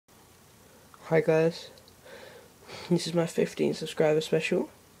Hi guys, this is my 15 subscriber special.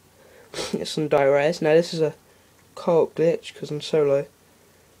 It's on Diarrhea. Now this is a co-op glitch because on solo,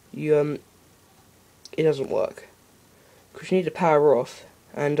 it doesn't work because you need to power off,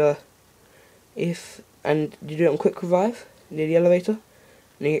 and you do it on quick revive near the elevator,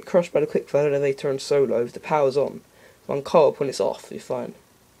 and you get crushed by the quick revive elevator on solo if the power's on. On co-op when it's off, you're fine.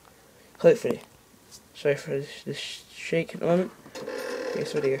 Hopefully. Sorry for this shake at the moment.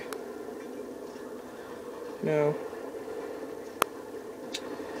 This video. Now,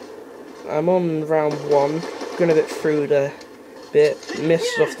 I'm on round 1, going a bit through the bit,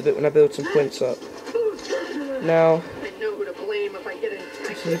 missed off the bit when I built some points up. Now,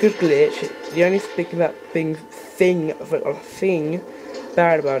 this is a good glitch. The only thing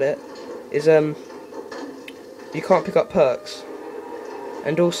bad about it is you can't pick up perks,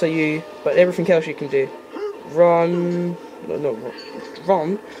 and also but everything else you can do. Run, not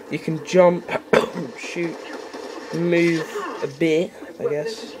run. You can jump, shoot, move a bit, I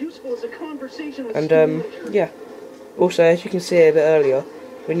guess. And yeah. Also, as you can see a bit earlier,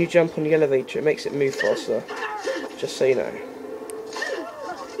 when you jump on the elevator, it makes it move faster. Just so you know.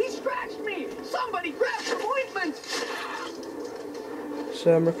 He scratched me. Somebody grab some ointment.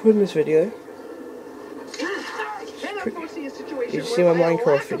 So I'm recording this video. You see my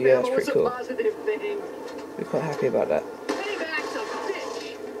Minecraft video? That's pretty cool. We're quite happy about that.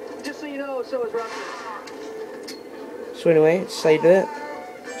 So anyway, save it.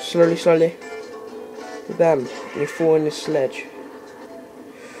 Slowly. Bam. You fall in this sledge.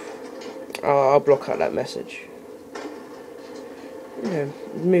 I'll block out that message. Yeah,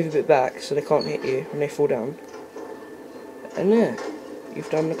 move a bit back so they can't hit you when they fall down. And there, you've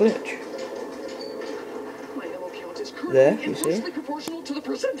done the glitch. There, you see?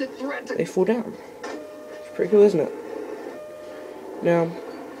 They fall down. It's pretty cool, isn't it? Now,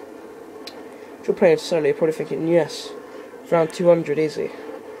 if you're playing solo, you're probably thinking, yes, it's round 200, easy.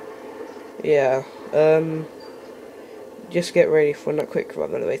 Yeah, just get ready for when that quick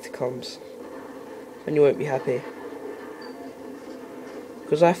revive elevator comes. And you won't be happy.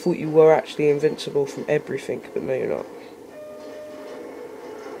 Because I thought you were actually invincible from everything, but no, you're not.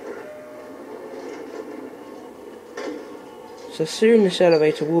 So soon this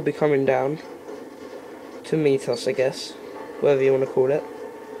elevator will be coming down to meet us, I guess, whatever you want to call it.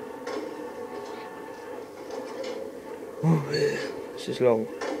 This is long.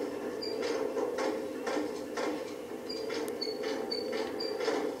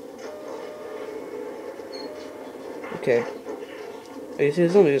 Okay. You see,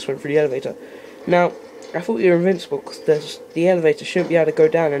 as long as I just went through the elevator. Now, I thought you were invincible because the elevator shouldn't be able to go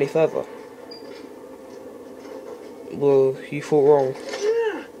down any further. Well, you thought wrong.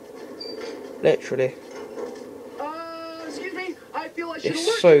 Literally. Excuse me, I feel I should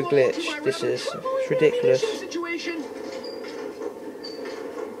it's so glitched. This is. It's ridiculous.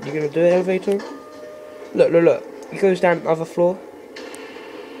 You gonna do it, elevator? Look. It goes down the other floor.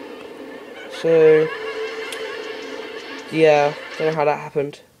 So, yeah, don't know how that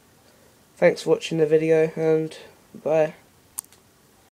happened. Thanks for watching the video, and bye.